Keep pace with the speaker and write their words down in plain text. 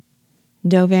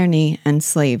D'Auverney and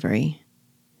slavery.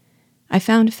 I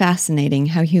found fascinating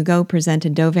how Hugo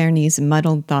presented D'Auverney's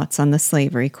muddled thoughts on the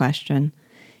slavery question,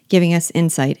 giving us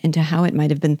insight into how it might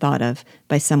have been thought of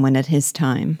by someone at his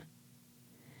time.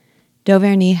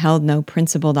 D'Auverney held no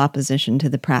principled opposition to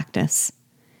the practice.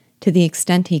 To the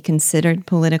extent he considered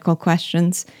political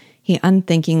questions, he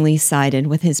unthinkingly sided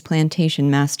with his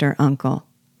plantation master uncle.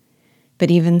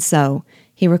 But even so,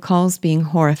 he recalls being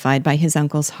horrified by his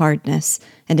uncle's hardness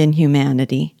and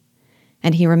inhumanity,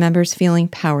 and he remembers feeling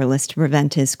powerless to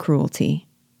prevent his cruelty.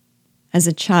 As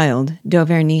a child,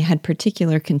 D'Auverney had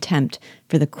particular contempt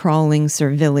for the crawling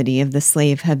servility of the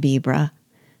slave Habibra,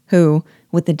 who,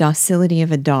 with the docility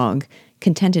of a dog,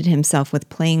 contented himself with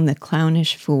playing the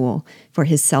clownish fool for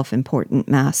his self-important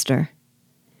master.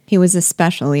 He was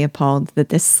especially appalled that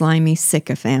this slimy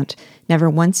sycophant never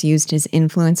once used his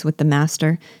influence with the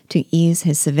master to ease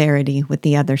his severity with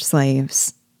the other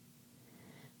slaves.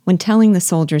 When telling the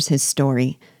soldiers his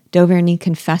story, D'Auverney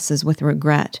confesses with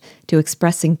regret to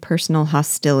expressing personal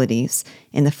hostilities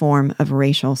in the form of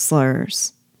racial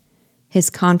slurs. His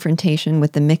confrontation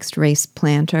with the mixed-race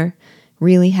planter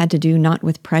really had to do not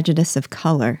with prejudice of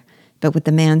color, but with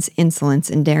the man's insolence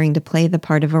in daring to play the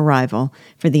part of a rival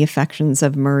for the affections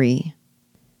of Marie.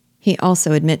 He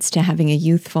also admits to having a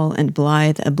youthful and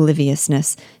blithe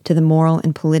obliviousness to the moral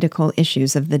and political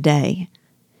issues of the day.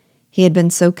 He had been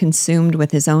so consumed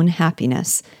with his own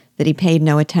happiness that he paid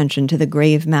no attention to the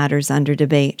grave matters under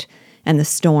debate and the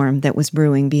storm that was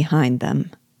brewing behind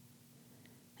them.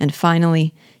 And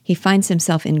finally, he finds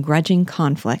himself in grudging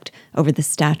conflict over the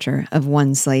stature of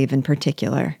one slave in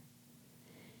particular.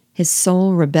 His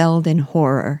soul rebelled in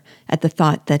horror at the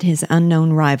thought that his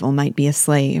unknown rival might be a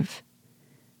slave.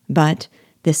 But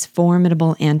this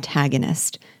formidable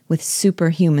antagonist, with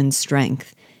superhuman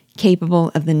strength, capable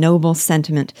of the noble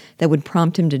sentiment that would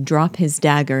prompt him to drop his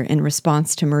dagger in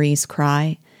response to Marie's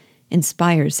cry,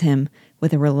 inspires him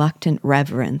with a reluctant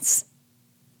reverence.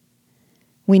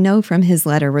 We know from his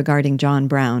letter regarding John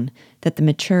Brown that the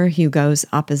mature Hugo's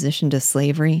opposition to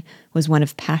slavery was one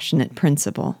of passionate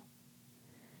principle.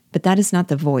 But that is not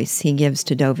the voice he gives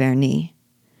to D'Auverney.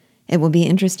 It will be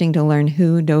interesting to learn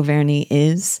who D'Auverney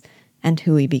is and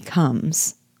who he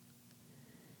becomes.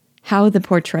 How the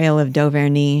portrayal of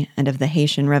D'Auverney and of the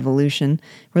Haitian Revolution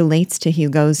relates to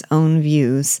Hugo's own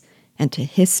views and to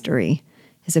history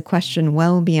is a question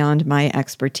well beyond my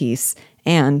expertise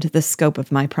and the scope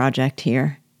of my project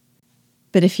here.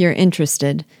 But if you're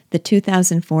interested, the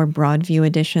 2004 Broadview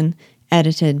edition,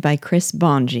 edited by Chris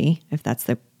Bongi, if that's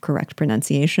the correct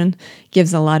pronunciation,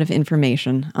 gives a lot of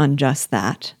information on just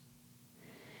that.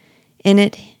 In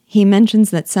it, he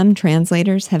mentions that some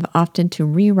translators have opted to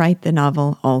rewrite the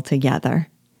novel altogether.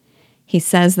 He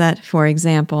says that, for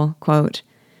example, quote,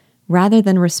 rather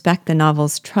than respect the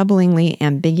novel's troublingly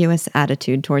ambiguous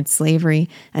attitude towards slavery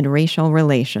and racial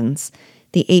relations,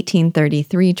 the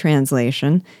 1833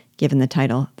 translation, given the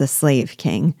title The Slave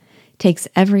King, takes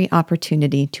every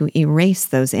opportunity to erase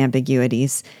those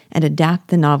ambiguities and adapt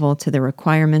the novel to the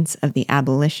requirements of the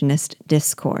abolitionist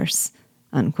discourse,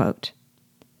 unquote.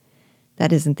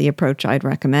 That isn't the approach I'd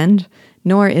recommend,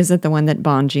 nor is it the one that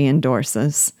Bongi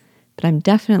endorses, but I'm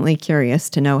definitely curious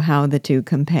to know how the two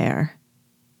compare.